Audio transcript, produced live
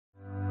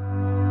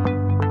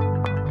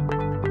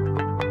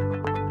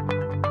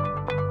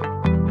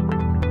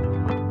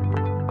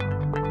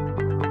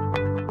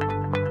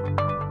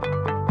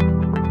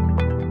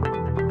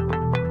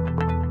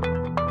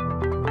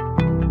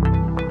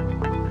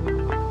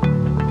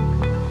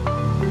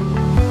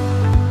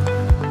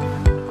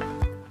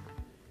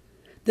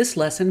This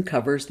lesson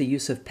covers the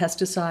use of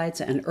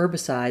pesticides and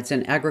herbicides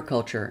in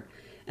agriculture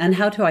and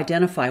how to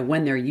identify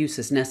when their use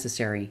is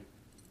necessary.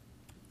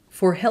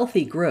 For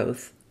healthy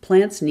growth,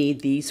 plants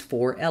need these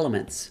 4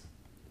 elements: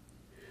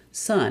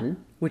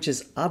 sun, which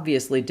is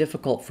obviously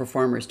difficult for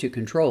farmers to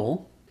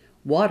control;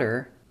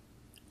 water.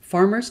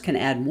 Farmers can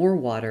add more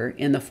water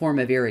in the form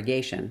of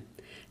irrigation.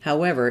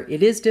 However,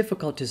 it is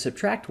difficult to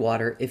subtract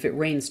water if it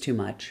rains too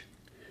much.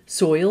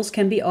 Soils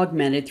can be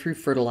augmented through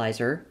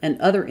fertilizer and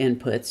other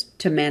inputs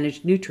to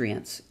manage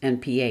nutrients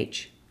and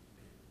pH.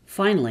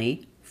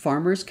 Finally,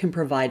 farmers can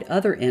provide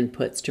other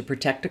inputs to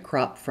protect a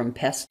crop from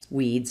pests,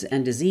 weeds,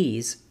 and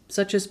disease,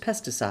 such as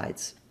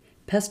pesticides.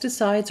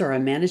 Pesticides are a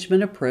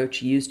management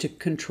approach used to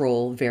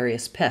control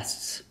various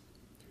pests.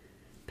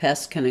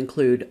 Pests can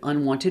include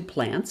unwanted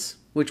plants,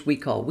 which we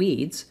call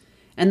weeds,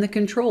 and the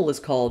control is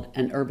called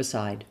an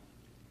herbicide.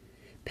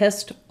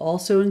 Pests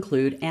also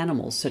include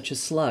animals such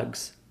as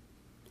slugs,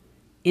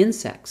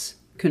 insects,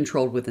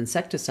 controlled with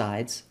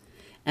insecticides,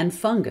 and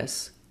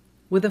fungus,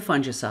 with a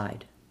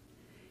fungicide.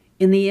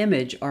 In the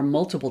image are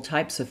multiple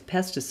types of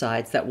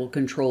pesticides that will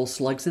control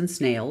slugs and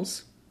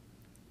snails,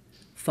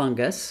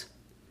 fungus,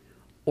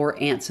 or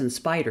ants and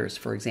spiders,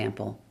 for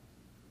example.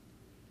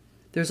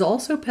 There's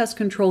also pest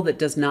control that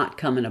does not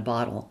come in a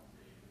bottle.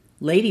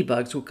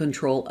 Ladybugs will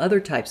control other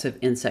types of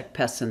insect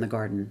pests in the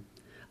garden.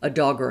 A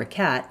dog or a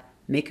cat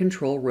may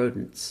control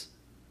rodents.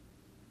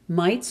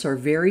 Mites are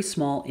very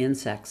small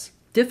insects,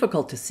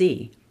 difficult to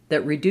see,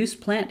 that reduce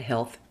plant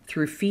health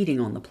through feeding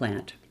on the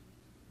plant.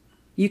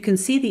 You can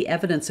see the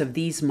evidence of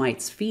these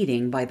mites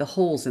feeding by the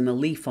holes in the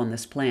leaf on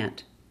this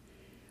plant.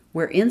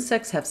 Where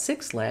insects have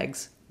 6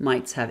 legs,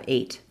 mites have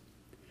 8.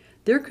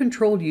 They're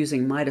controlled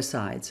using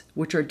miticides,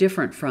 which are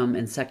different from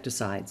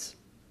insecticides.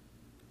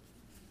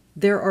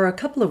 There are a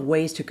couple of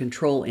ways to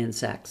control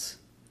insects.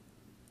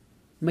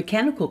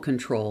 Mechanical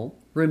control,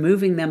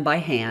 removing them by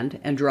hand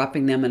and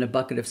dropping them in a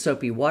bucket of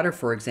soapy water,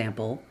 for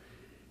example,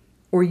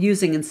 or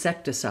using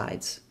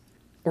insecticides,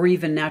 or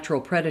even natural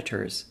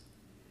predators.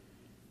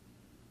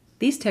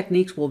 These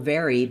techniques will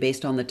vary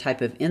based on the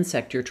type of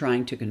insect you're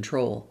trying to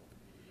control.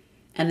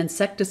 An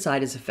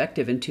insecticide is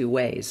effective in 2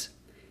 ways.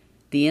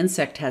 The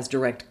insect has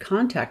direct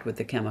contact with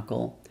the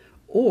chemical,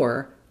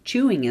 or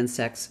chewing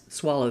insects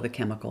swallow the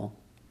chemical.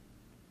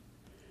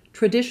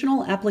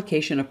 Traditional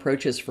application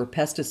approaches for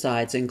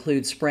pesticides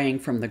include spraying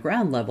from the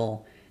ground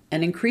level,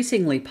 and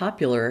increasingly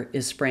popular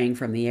is spraying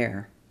from the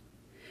air.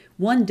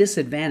 One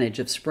disadvantage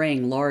of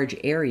spraying large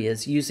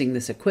areas using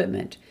this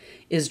equipment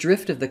is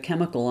drift of the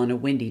chemical on a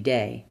windy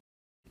day.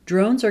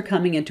 Drones are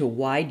coming into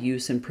wide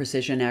use in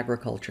precision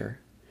agriculture.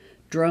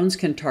 Drones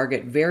can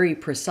target very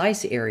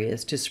precise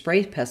areas to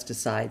spray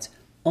pesticides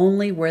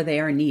only where they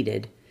are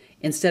needed,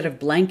 instead of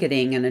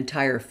blanketing an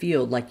entire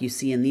field like you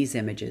see in these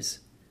images.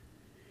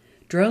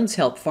 Drones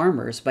help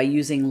farmers by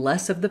using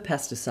less of the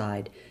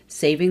pesticide,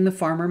 saving the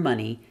farmer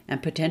money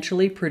and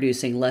potentially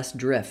producing less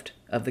drift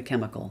of the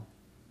chemical.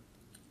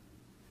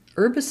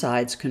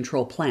 Herbicides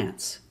control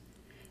plants.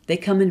 They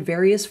come in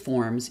various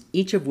forms,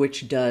 each of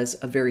which does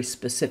a very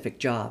specific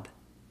job.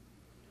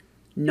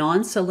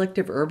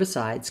 Non-selective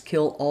herbicides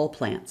kill all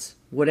plants.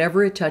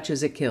 Whatever it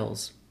touches, it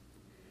kills.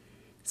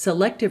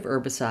 Selective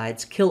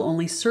herbicides kill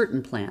only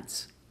certain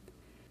plants.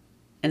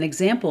 An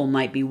example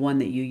might be one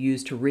that you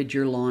use to rid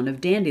your lawn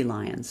of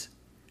dandelions.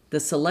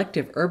 The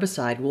selective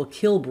herbicide will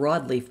kill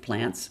broadleaf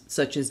plants,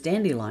 such as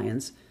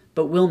dandelions,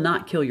 but will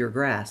not kill your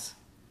grass.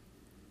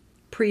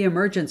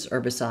 Pre-emergence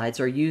herbicides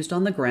are used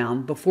on the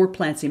ground before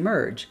plants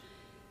emerge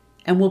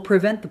and will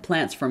prevent the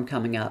plants from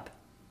coming up.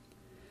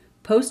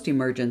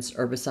 Post-emergence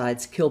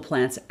herbicides kill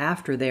plants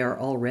after they are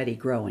already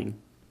growing.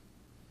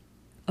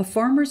 A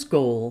farmer's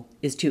goal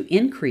is to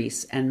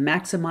increase and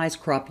maximize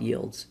crop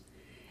yields,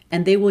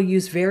 and they will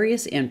use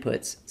various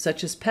inputs,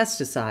 such as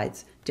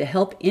pesticides, to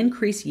help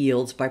increase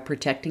yields by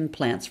protecting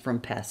plants from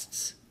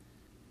pests.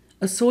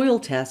 A soil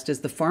test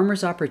is the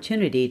farmer's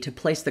opportunity to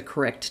place the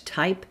correct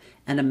type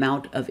and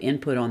amount of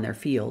input on their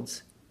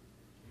fields.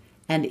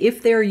 And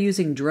if they are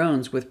using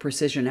drones with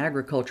precision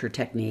agriculture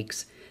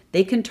techniques,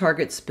 they can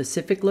target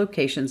specific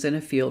locations in a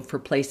field for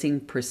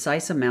placing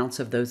precise amounts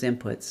of those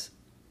inputs.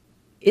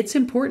 It's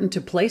important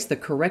to place the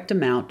correct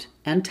amount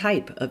and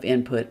type of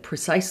input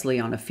precisely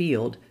on a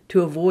field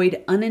to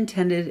avoid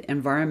unintended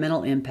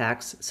environmental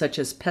impacts such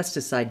as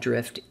pesticide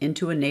drift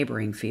into a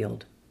neighboring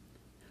field.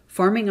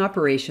 Farming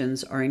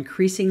operations are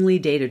increasingly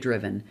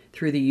data-driven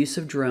through the use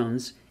of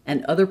drones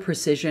and other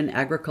precision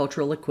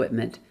agricultural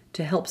equipment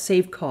to help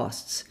save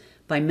costs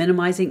by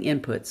minimizing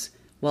inputs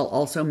while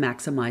also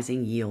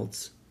maximizing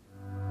yields.